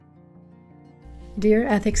Dear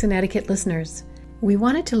Ethics and Etiquette listeners, we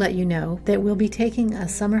wanted to let you know that we'll be taking a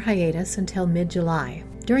summer hiatus until mid-July.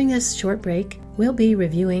 During this short break, we'll be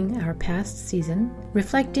reviewing our past season,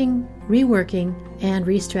 reflecting, reworking, and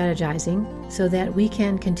re-strategizing so that we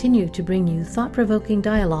can continue to bring you thought-provoking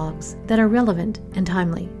dialogues that are relevant and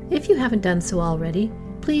timely. If you haven't done so already,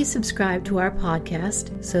 please subscribe to our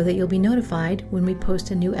podcast so that you'll be notified when we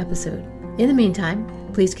post a new episode. In the meantime,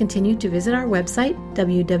 please continue to visit our website,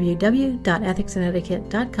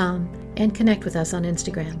 www.ethicsandetiquette.com, and connect with us on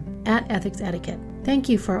Instagram, @EthicsEtiquette. Thank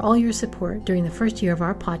you for all your support during the first year of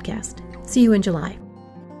our podcast. See you in July.